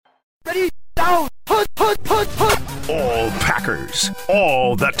All Packers,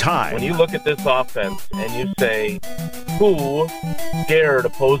 all the time. When you look at this offense and you say, who scared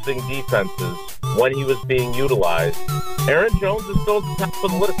opposing defenses when he was being utilized, Aaron Jones is still at the top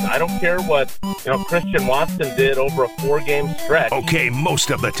of the list. I don't care what Christian Watson did over a 4-game stretch. Okay, most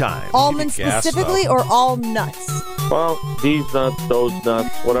of the time. Almonds specifically or all nuts? Well, these nuts, those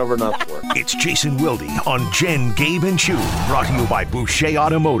nuts, whatever nuts work. It's Jason Wilde on Jen, Gabe, and Chew. Brought to you by Boucher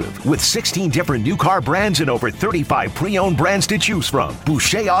Automotive. With 16 different new car brands and over 35 pre-owned brands to choose from.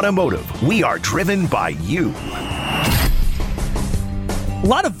 Boucher Automotive. We are driven by you. A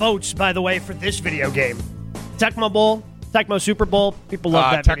lot of votes, by the way, for this video game. Tecmo Bowl, Tecmo Super Bowl. People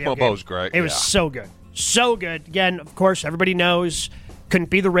love that video Tecmo game. Bowl's great. It was so good. So good. Again, of course, everybody knows couldn't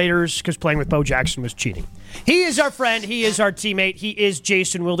be the Raiders because playing with Bo Jackson was cheating. He is our friend. He is our teammate. He is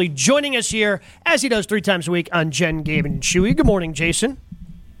Jason Wilde, joining us here, as he does 3 times a week on Jen, Gabe, and Chewy. Good morning, Jason.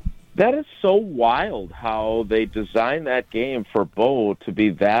 That is so wild how they designed that game for Bo to be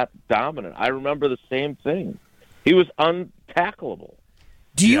that dominant. I remember the same thing. He was untackleable.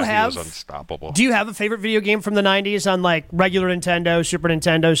 He was unstoppable. Do you have a favorite video game from the 90s on like regular Nintendo, Super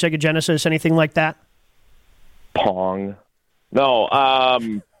Nintendo, Sega Genesis, anything like that? Pong. No.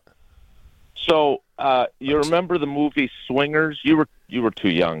 So you remember the movie Swingers? You were too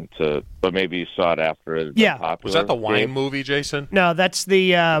young to, but maybe you saw it after it. Yeah. Was that the wine movie, Jason? No, that's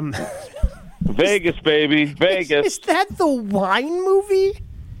the Vegas, baby, Vegas. Is that the wine movie?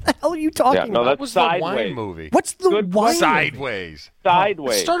 The hell are you talking no, about? that's Was Sideways. the wine movie? What's the Good wine? Sideways.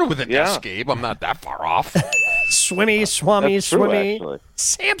 Sideways. It started with an Yeah. escape. I'm not that far off. Swimmy, Swami, That's true, Swimmy. actually.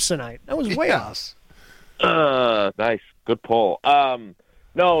 Samsonite. That was way off. Nice, good pull.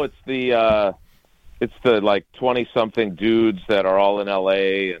 No, it's the like 20-something dudes that are all in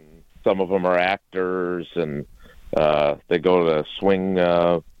L.A. and some of them are actors and they go to swing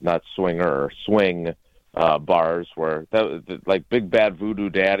bars where like Big Bad Voodoo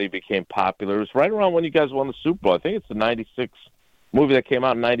Daddy became popular. It was right around when you guys won the Super Bowl. I think it's the '96 movie that came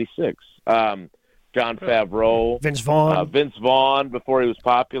out in '96. John Favreau, Vince Vaughn before he was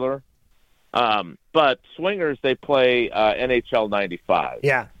popular. But Swingers, they play NHL '95.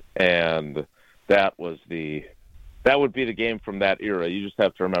 Yeah, and that would be the game from that era. You just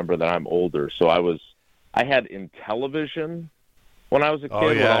have to remember that I'm older, so I had Intellivision when I was a kid.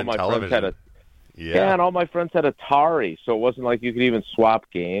 Oh, yeah, when all my friends had a Yeah. and all my friends had Atari, so it wasn't like you could even swap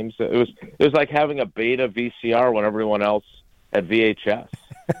games. It was like having a beta VCR when everyone else had VHS.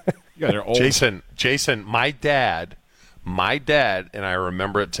 Yeah, they're old. Jason, my dad, and I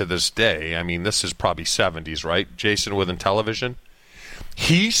remember it to this day. I mean, this is probably 70s, right? Jason with Intellivision.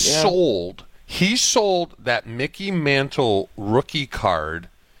 He sold that Mickey Mantle rookie card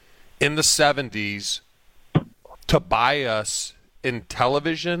in the 70s to buy us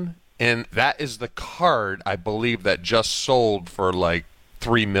Intellivision, and that is the card, I believe, that just sold for like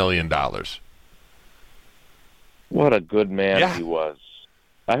 $3 million. What a good man he was.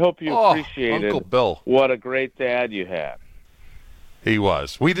 I hope you appreciated Uncle Bill. What a great dad you had. He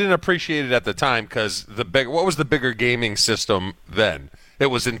was. We didn't appreciate it at the time because what was the bigger gaming system then? It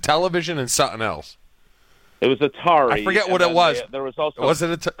was Intellivision and something else. It was Atari. I forget what it was. There was also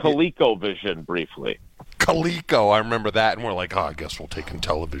ColecoVision briefly. Coleco, I remember that, and we're like, I guess we'll take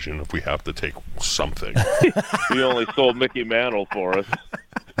Intellivision if we have to take something. You only sold Mickey Mantle for us.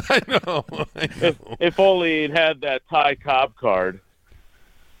 I know. If only he'd had that Ty Cobb card.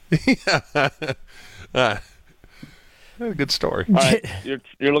 Good story. All right,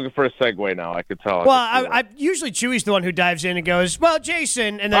 you're looking for a segue now. I could tell. Well, I usually Chewy's the one who dives in and goes, "Well,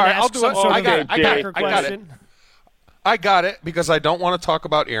 Jason," and then All right, asks some sort of Packer question. I got it because I don't want to talk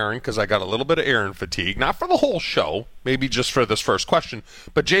about Aaron because I got a little bit of Aaron fatigue. Not for the whole show, maybe just for this first question.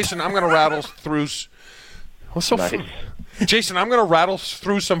 But Jason, I'm going to rattle through. Jason, I'm going to rattle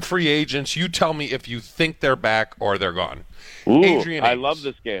through some free agents. You tell me if you think they're back or they're gone. Ooh, Adrian I Ames. love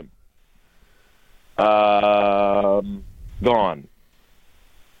this game. Gone.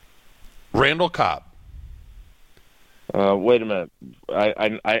 Randall Cobb. Wait a minute.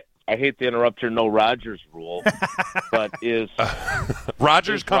 I hate to interrupt your no Rodgers rule, but is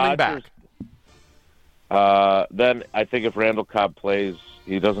Rodgers coming back? Then I think if Randall Cobb plays,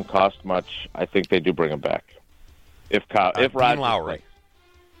 he doesn't cost much. I think they do bring him back. If Rodgers Dean Lowry.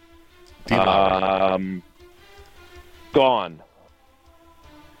 plays. Gone.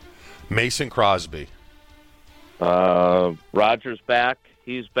 Mason Crosby. Rodgers back.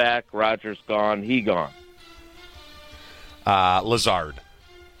 He's back. Rodgers gone. He gone. Lazard.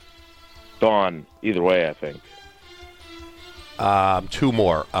 Gone. Either way, I think. Two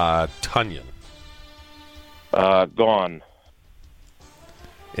more. Tunyon. Gone.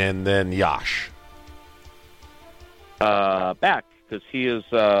 And then Yash. Back, because he is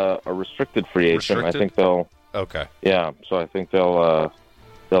a restricted free agent. Restricted? I think they'll. Okay. Yeah, so I think they'll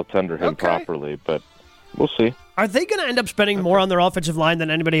tender him properly, but we'll see. Are they going to end up spending more on their offensive line than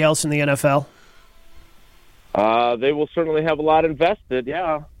anybody else in the NFL? They will certainly have a lot invested,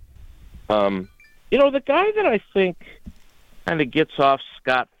 yeah. The guy that I think kind of gets off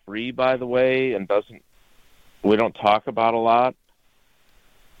scot-free, by the way, and we don't talk about a lot,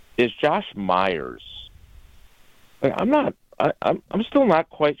 is Josh Myers. I'm still not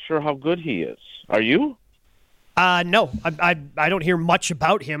quite sure how good he is. Are you? No, I don't hear much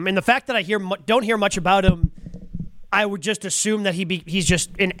about him, and the fact that I don't hear much about him, I would just assume that he's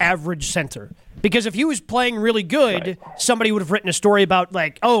just an average center. Because if he was playing really good, somebody would have written a story about,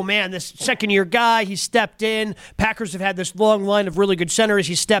 like, oh, man, this second-year guy, he stepped in. Packers have had this long line of really good centers.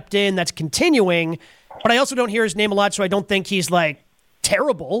 He stepped in. That's continuing. But I also don't hear his name a lot, so I don't think he's, like,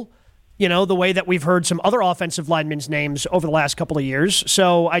 terrible, the way that we've heard some other offensive linemen's names over the last couple of years.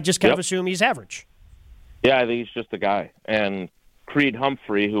 So I just kind of assume he's average. Yeah, I think he's just a guy. And Creed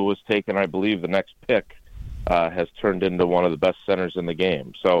Humphrey, who was taken, I believe, the next pick, has turned into one of the best centers in the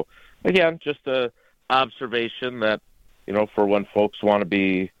game. So, again, just a observation that, for when folks want to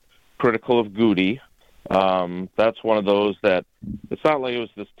be critical of Goody, that's one of those that it's not like it was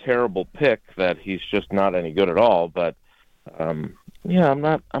this terrible pick that he's just not any good at all. But, I'm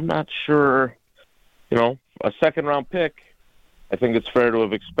not sure, a second-round pick, I think it's fair to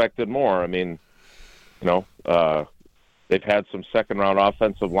have expected more. I mean, they've had some second-round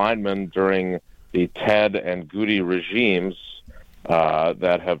offensive linemen during the Ted and Goody regimes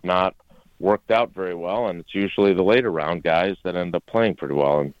that have not worked out very well, and it's usually the later round guys that end up playing pretty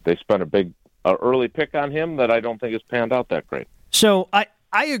well. And they spent a big early pick on him that I don't think has panned out that great. So I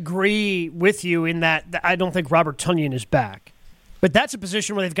agree with you in that I don't think Robert Tonyan is back. But that's a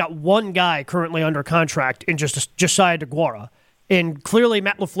position where they've got one guy currently under contract in Josiah DeGuara. And clearly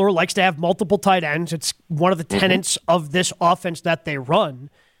Matt LaFleur likes to have multiple tight ends. It's one of the tenets of this offense that they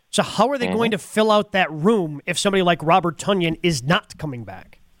run. So how are they going to fill out that room if somebody like Robert Tonyan is not coming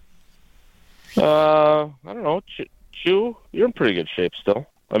back? I don't know. Chew, you're in pretty good shape still.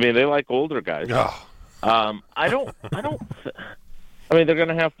 I mean, they like older guys. Oh. I mean, they're going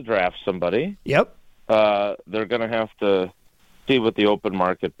to have to draft somebody. Yep. They're going to have to see what the open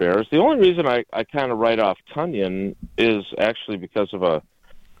market bears. The only reason I kind of write off Tonyan is actually because of a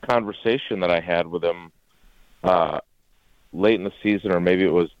conversation that I had with him late in the season, or maybe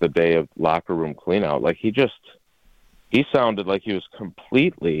it was the day of locker room cleanout. Like, he sounded like he was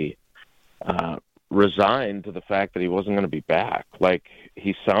completely resigned to the fact that he wasn't going to be back. Like,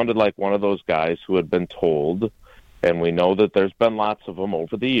 he sounded like one of those guys who had been told, and we know that there's been lots of them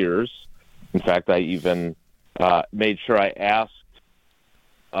over the years. In fact, I even made sure I asked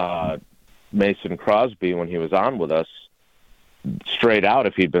Mason Crosby when he was on with us straight out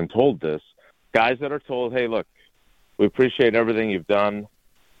if he'd been told this. Guys that are told, hey, look, we appreciate everything you've done.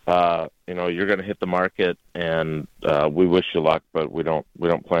 You're going to hit the market, and we wish you luck, but we don't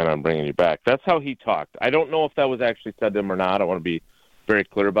plan on bringing you back. That's how he talked. I don't know if that was actually said to him or not. I want to be very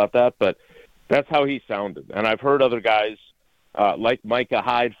clear about that, but that's how he sounded. And I've heard other guys, like Micah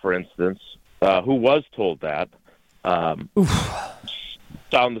Hyde, for instance, who was told that, sound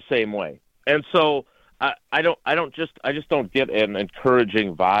the same way. And so I just don't get an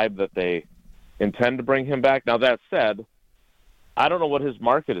encouraging vibe that they intend to bring him back. Now, that said, I don't know what his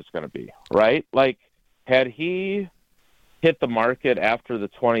market is going to be, right? Like, had he hit the market after the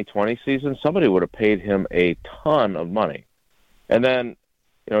 2020 season, somebody would have paid him a ton of money. And then,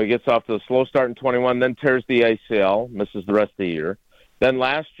 he gets off to a slow start in 21, then tears the ACL, misses the rest of the year. Then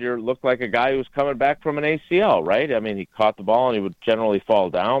last year looked like a guy who was coming back from an ACL, right? I mean, he caught the ball and he would generally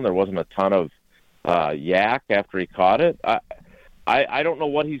fall down. There wasn't a ton of yak after he caught it. I don't know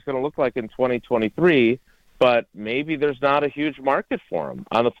what he's going to look like in 2023, but maybe there's not a huge market for him.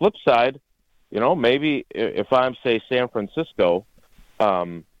 On the flip side, maybe if I'm, say, San Francisco,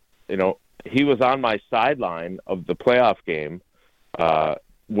 he was on my sideline of the playoff game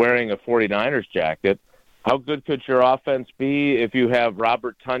wearing a 49ers jacket. How good could your offense be if you have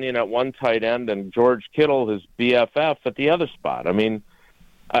Robert Tonyan at one tight end and George Kittle, his BFF, at the other spot? I mean,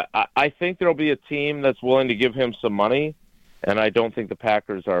 I think there'll be a team that's willing to give him some money, and I don't think the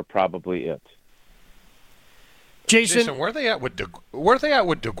Packers are probably it. Jason, where are they at with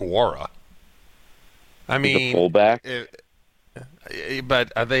DeGuara? I mean, the fullback.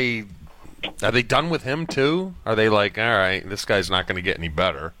 But are they done with him too? Are they like, all right, this guy's not going to get any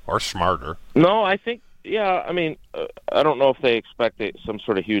better or smarter? No, I think. Yeah, I mean, I don't know if they expect some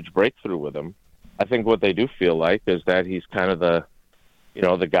sort of huge breakthrough with him. I think what they do feel like is that he's kind of the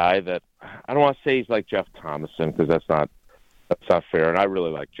guy that, I don't want to say he's like Jeff Thomason because that's not fair, and I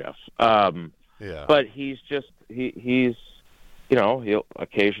really like Jeff. But he's he's he'll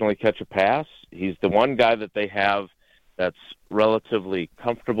occasionally catch a pass. He's the one guy that they have that's relatively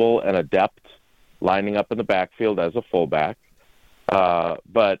comfortable and adept lining up in the backfield as a fullback.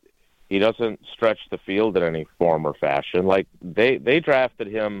 But he doesn't stretch the field in any form or fashion. Like they drafted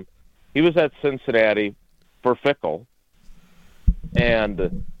him. He was at Cincinnati for Fickell,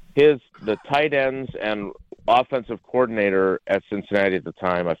 and the tight ends and offensive coordinator at Cincinnati at the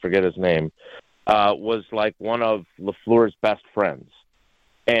time, I forget his name, was like one of LaFleur's best friends.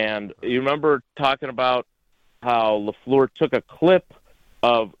 And you remember talking about how LaFleur took a clip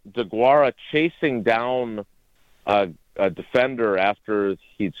of DeGuara chasing down a defender after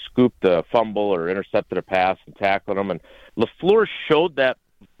he'd scooped a fumble or intercepted a pass and tackled him. And LaFleur showed that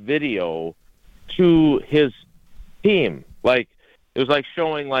video to his team. Like, it was like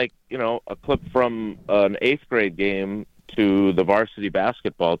showing, like, a clip from an 8th grade game to the varsity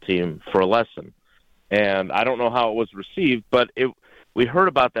basketball team for a lesson. And I don't know how it was received, but we heard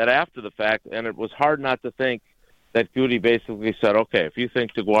about that after the fact, and it was hard not to think that Goody basically said, okay, if you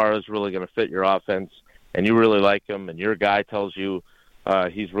think DeGuara is really going to fit your offense and you really like him and your guy tells you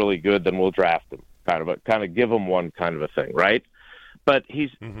he's really good, then we'll draft him, kind of give him one kind of a thing, right? But he's,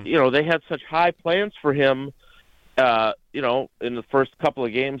 they had such high plans for him, in the first couple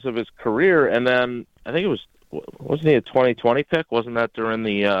of games of his career, and then I think wasn't he a 2020 pick? Wasn't that during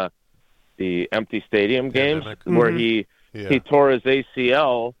the empty stadium games where he tore his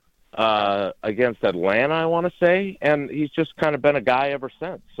ACL against Atlanta, I want to say, and he's just kind of been a guy ever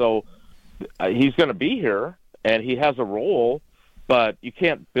since. So he's going to be here, and he has a role, but you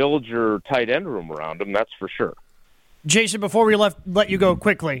can't build your tight end room around him, that's for sure. Jason, before we let you go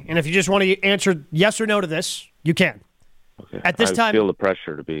quickly, and if you just want to answer yes or no to this, you can. Okay. At this time, I feel the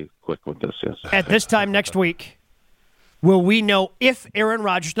pressure to be quick with this, yes. At this time next week, will we know if Aaron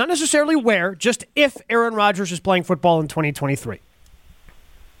Rodgers, not necessarily where, just if Aaron Rodgers is playing football in 2023?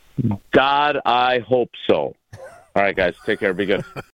 God, I hope so. All right, guys, take care. Be good.